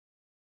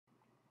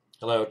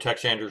Hello,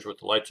 Tex Andrews with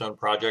the LightZone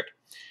project,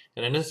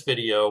 and in this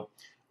video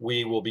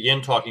we will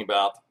begin talking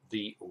about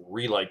the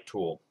Relight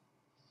tool.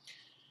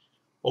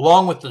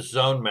 Along with the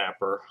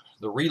Zonemapper,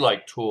 the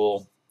Relight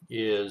tool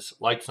is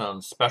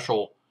LightZone's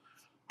special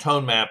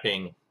tone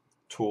mapping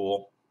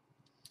tool.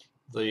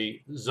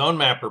 The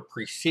Zonemapper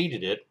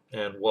preceded it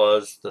and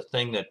was the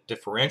thing that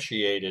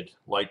differentiated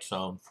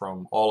LightZone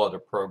from all other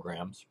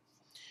programs.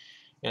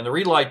 And the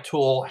Relight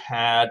tool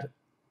had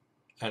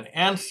an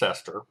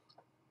ancestor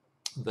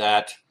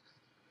that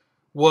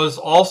was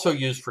also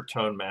used for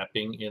tone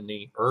mapping in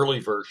the early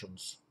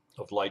versions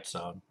of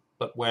LightZone.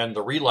 But when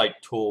the Relight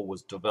tool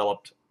was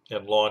developed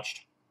and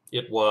launched,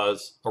 it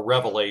was a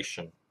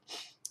revelation.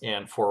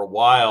 And for a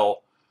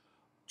while,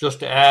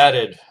 just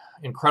added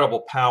incredible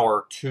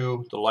power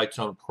to the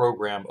LightZone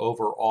program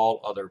over all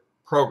other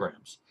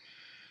programs.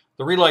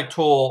 The Relight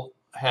tool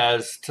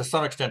has, to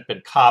some extent,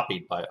 been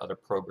copied by other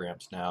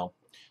programs now,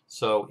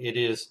 so it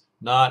is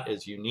not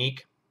as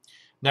unique.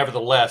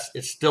 Nevertheless,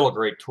 it's still a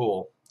great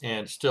tool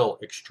and still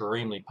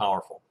extremely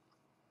powerful.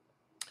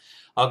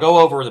 I'll go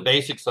over the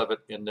basics of it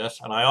in this,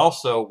 and I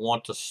also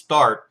want to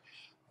start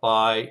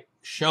by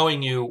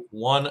showing you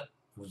one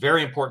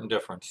very important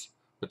difference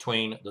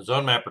between the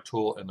Zonemapper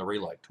tool and the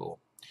Relight tool.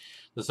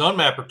 The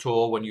Zonemapper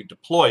tool, when you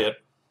deploy it,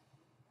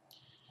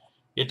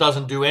 it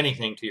doesn't do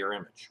anything to your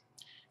image.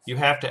 You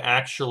have to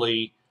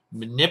actually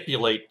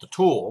manipulate the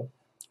tool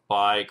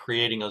by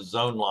creating a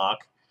zone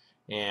lock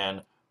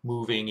and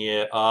moving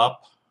it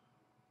up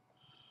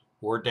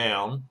or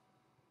down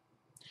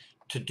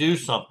to do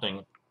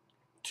something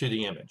to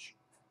the image.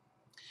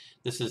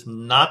 This is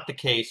not the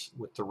case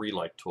with the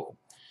Relight tool.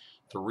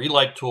 The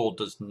Relight tool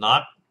does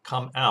not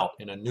come out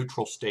in a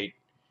neutral state.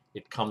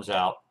 It comes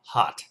out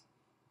hot.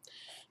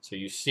 So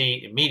you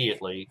see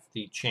immediately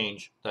the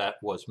change that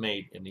was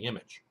made in the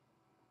image.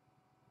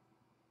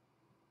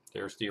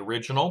 There's the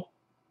original.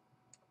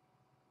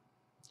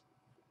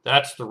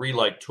 That's the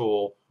Relight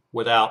tool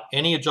without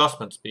any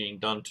adjustments being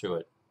done to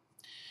it.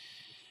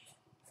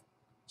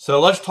 So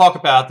let's talk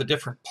about the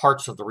different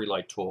parts of the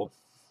Relight tool.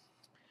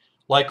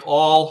 Like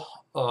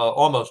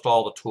almost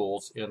all the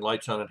tools in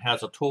LightZone, it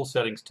has a Tool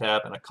Settings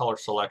tab and a Color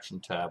Selection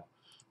tab.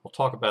 We'll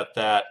talk about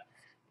that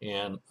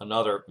in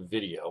another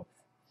video.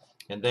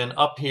 And then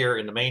up here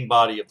in the main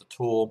body of the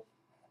tool,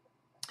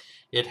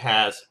 it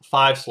has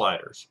 5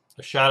 sliders: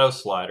 a shadow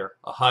slider,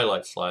 a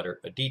highlight slider,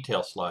 a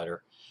detail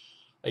slider,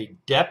 a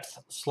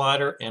depth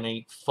slider, and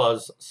a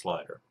fuzz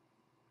slider.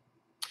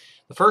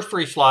 The first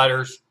 3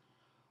 sliders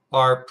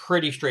are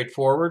pretty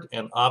straightforward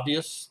and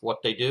obvious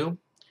what they do.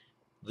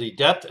 The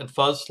depth and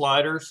fuzz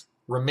sliders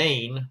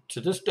remain, to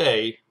this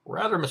day,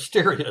 rather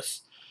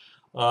mysterious.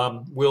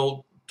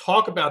 We'll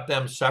talk about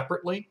them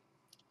separately.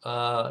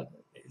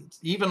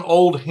 Even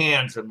old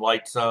hands in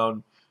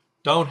LightZone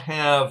don't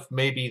have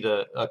maybe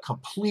a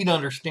complete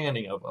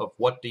understanding of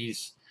what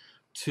these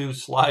 2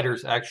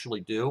 sliders actually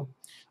do.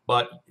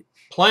 But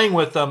playing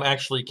with them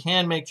actually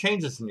can make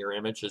changes in your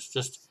image. It's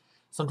just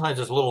sometimes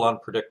it's a little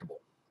unpredictable.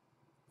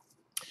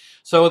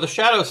 So the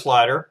shadow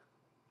slider,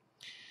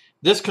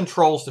 this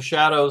controls the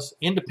shadows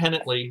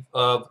independently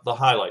of the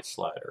highlight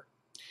slider.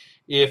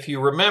 If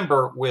you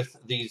remember, with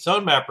the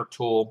Zonemapper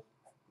tool,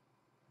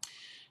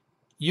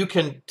 you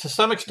can, to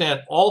some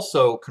extent,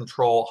 also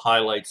control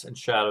highlights and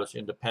shadows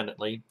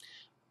independently.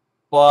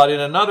 But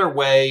in another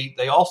way,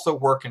 they also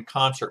work in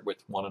concert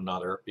with one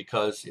another,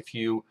 because if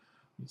you,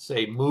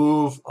 say,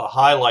 move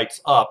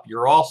highlights up,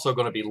 you're also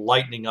going to be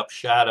lightening up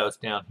shadows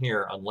down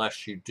here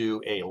unless you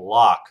do a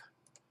lock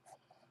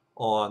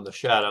on the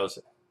shadows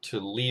to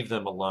leave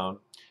them alone.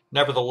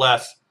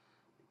 Nevertheless,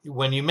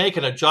 when you make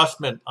an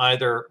adjustment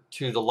either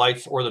to the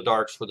lights or the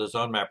darks for the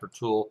Zonemapper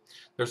tool,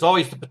 there's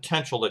always the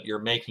potential that you're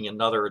making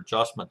another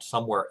adjustment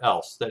somewhere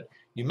else that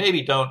you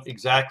maybe don't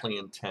exactly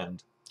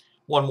intend.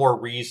 One more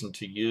reason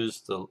to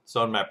use the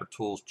Zonemapper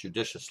tools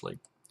judiciously.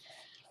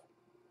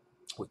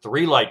 With the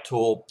Relight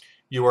tool,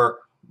 you are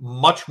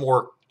much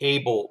more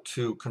able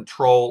to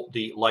control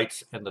the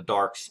lights and the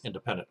darks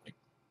independently.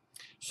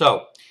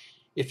 So,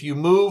 if you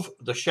move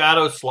the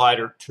shadow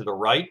slider to the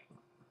right,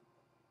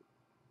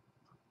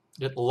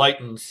 it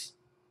lightens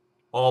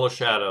all the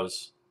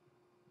shadows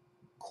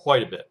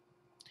quite a bit.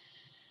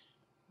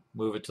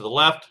 Move it to the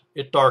left,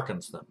 it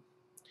darkens them.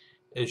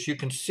 As you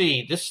can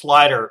see, this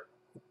slider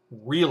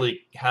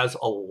really has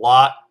a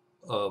lot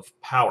of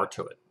power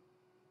to it.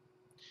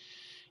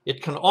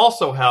 It can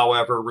also,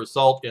 however,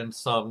 result in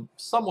some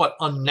somewhat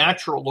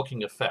unnatural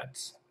looking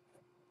effects.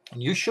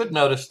 And you should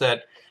notice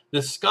that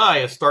this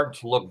sky is starting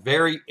to look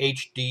very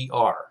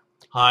HDR,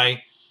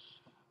 high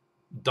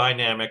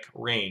dynamic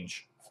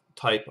range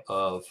type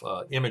of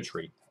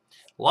imagery.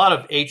 A lot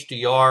of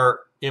HDR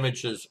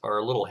images are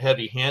a little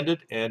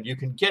heavy-handed, and you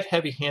can get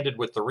heavy-handed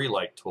with the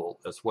Relight tool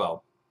as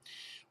well.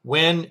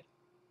 When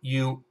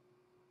you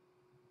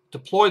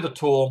deploy the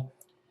tool,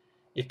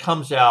 it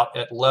comes out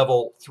at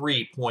level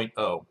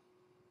 3.0.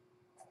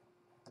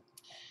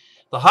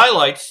 The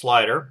highlight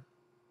slider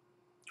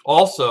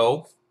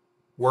also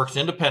works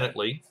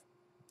independently,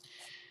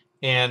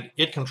 and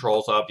it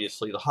controls,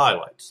 obviously, the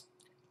highlights.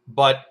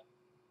 But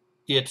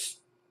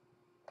its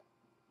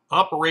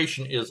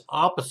operation is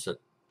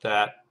opposite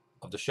that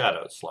of the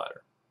shadows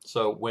slider.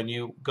 So when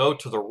you go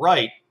to the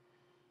right,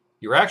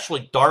 you're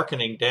actually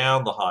darkening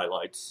down the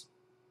highlights,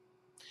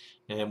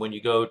 and when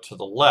you go to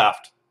the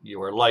left,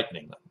 you are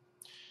lightening them.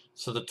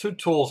 So the two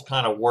tools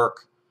kind of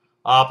work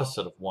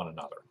opposite of one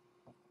another.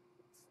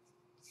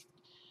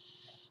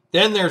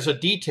 Then there's a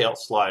detail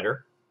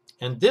slider,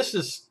 and this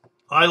is,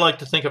 I like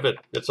to think of it,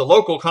 it's a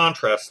local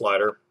contrast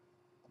slider.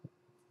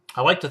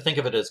 I like to think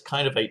of it as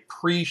kind of a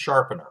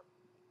pre-sharpener.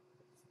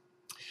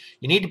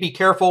 You need to be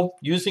careful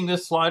using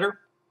this slider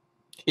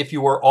if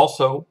you are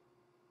also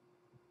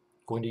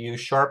going to use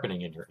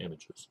sharpening in your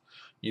images.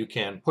 You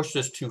can push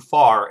this too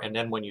far, and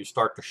then when you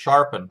start to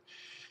sharpen,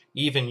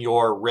 even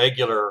your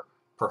regular,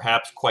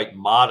 perhaps quite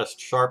modest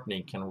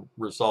sharpening can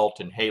result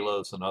in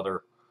halos and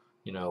other,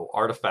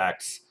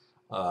 artifacts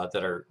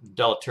that are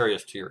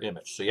deleterious to your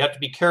image. So you have to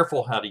be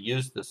careful how to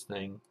use this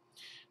thing.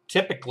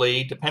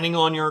 Typically, depending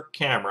on your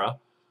camera,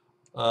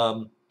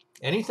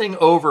 anything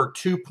over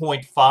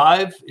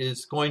 2.5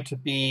 is going to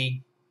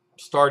be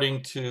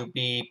starting to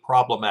be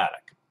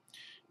problematic.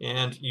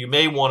 And you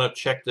may want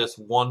to check this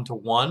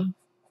 1:1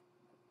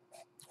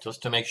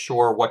 just to make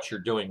sure what you're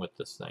doing with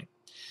this thing.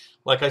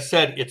 Like I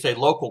said, it's a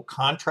local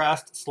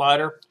contrast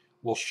slider.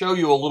 We'll show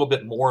you a little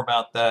bit more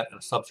about that in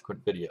a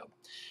subsequent video.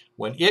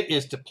 When it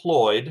is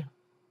deployed,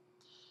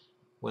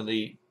 when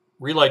the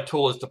Relight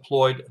tool is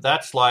deployed,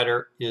 that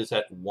slider is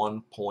at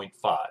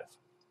 1.5.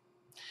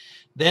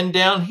 Then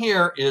down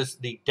here is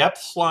the depth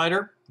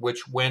slider,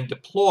 which when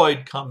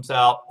deployed comes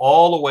out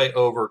all the way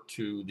over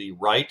to the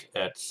right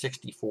at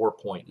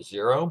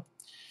 64.0.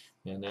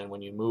 And then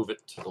when you move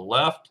it to the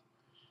left,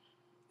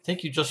 I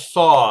think you just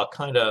saw a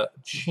kind of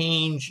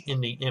change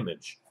in the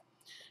image.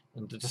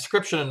 And the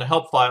description in the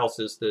help files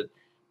is that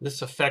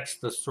this affects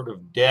the sort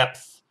of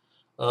depth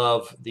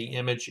of the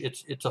image.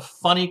 It's a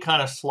funny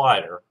kind of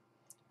slider.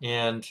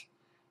 And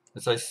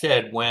as I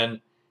said,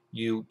 when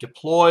you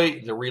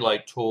deploy the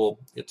Relight tool,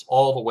 it's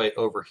all the way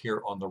over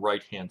here on the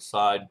right-hand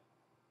side.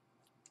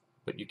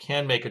 But you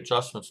can make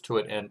adjustments to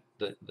it, and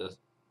the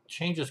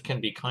changes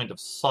can be kind of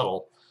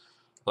subtle.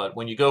 But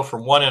when you go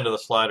from one end of the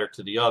slider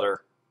to the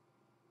other,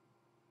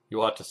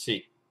 you ought to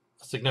see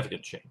a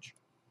significant change.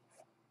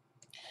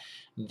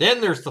 Then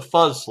there's the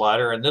fuzz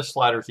slider, and this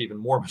slider is even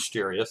more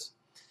mysterious.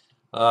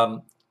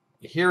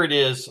 Here it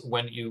is.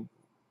 When you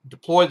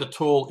deploy the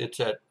tool, it's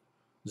at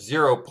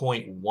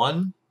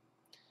 0.1.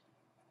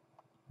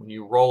 When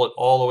you roll it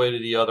all the way to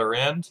the other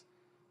end,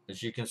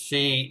 as you can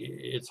see,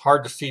 it's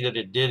hard to see that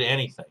it did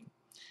anything.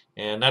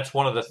 And that's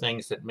one of the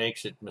things that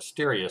makes it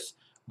mysterious.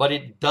 But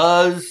it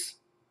does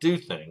do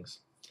things.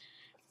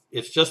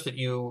 It's just that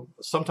you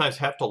sometimes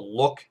have to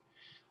look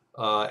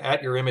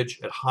at your image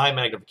at high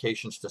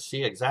magnifications to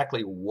see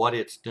exactly what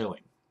it's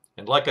doing.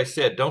 And like I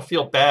said, don't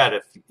feel bad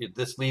if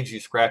this leaves you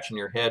scratching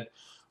your head.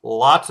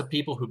 Lots of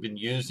people who've been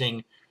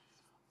using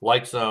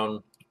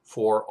LightZone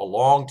for a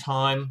long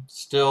time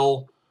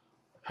still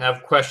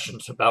have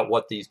questions about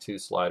what these two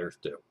sliders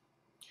do.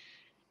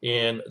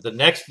 In the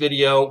next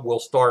video, we'll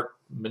start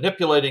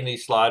manipulating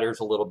these sliders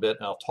a little bit,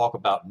 and I'll talk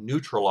about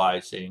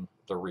neutralizing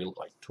the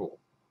Relight tool.